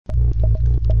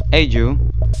Hey you,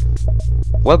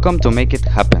 welcome to Make It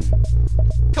Happen.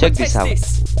 Check this out.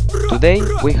 Today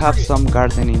we have some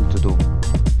gardening to do.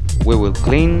 We will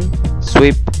clean,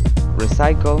 sweep,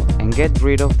 recycle and get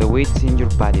rid of the weeds in your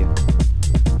patio.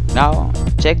 Now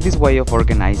check this way of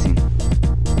organizing.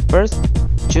 First,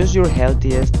 choose your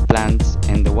healthiest plants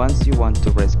and the ones you want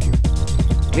to rescue.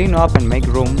 Clean up and make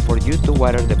room for you to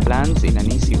water the plants in an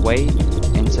easy way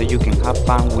and so you can have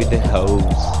fun with the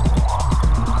hose.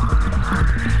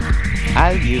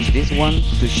 I'll use this one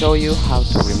to show you how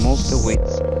to remove the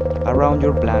weeds around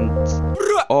your plants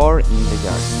or in the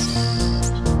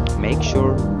yard. Make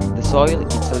sure the soil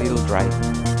is a little dry.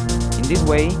 In this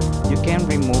way, you can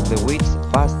remove the weeds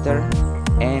faster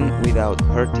and without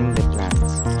hurting the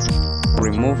plants.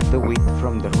 Remove the weed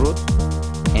from the root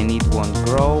and it won't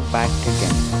grow back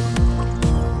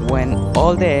again. When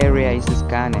all the area is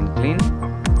scanned and clean,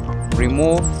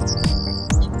 remove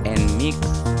and mix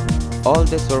all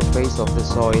the surface of the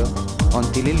soil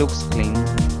until it looks clean,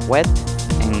 wet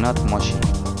and not mushy.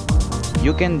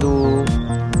 You can do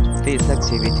this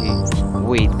activity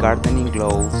with gardening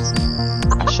gloves,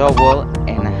 a shovel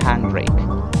and a hand rake,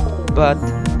 but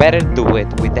better do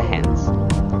it with the hands.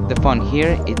 The fun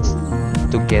here is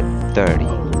to get dirty.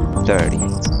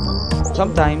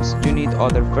 Sometimes you need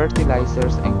other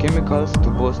fertilizers and chemicals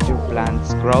to boost your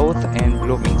plant's growth and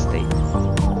blooming state.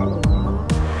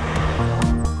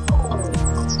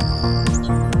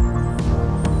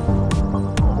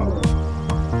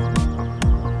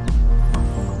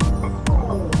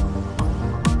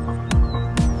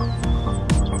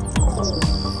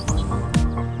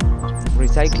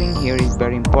 Recycling here is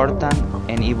very important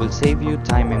and it will save you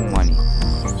time and money.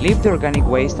 Leave the organic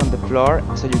waste on the floor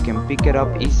so you can pick it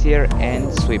up easier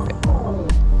and sweep it.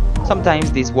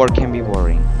 Sometimes this work can be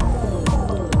boring.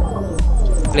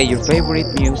 Play your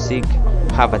favorite music,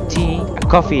 have a tea, a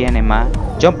coffee enema,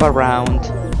 jump around,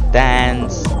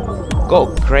 dance,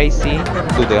 go crazy,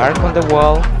 do the art on the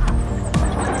wall,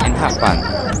 and have fun.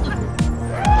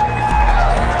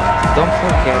 Don't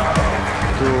forget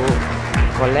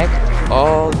to collect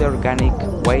all the organic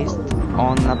waste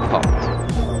on a pot.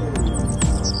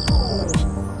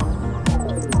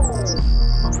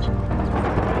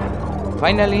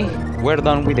 Finally, we're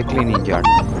done with the cleaning yard.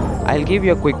 I'll give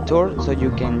you a quick tour so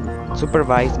you can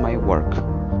supervise my work.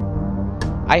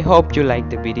 I hope you liked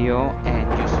the video and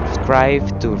you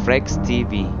subscribe to Rex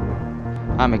TV.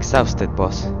 I'm exhausted,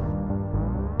 boss.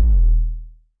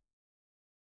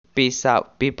 Peace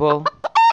out, people.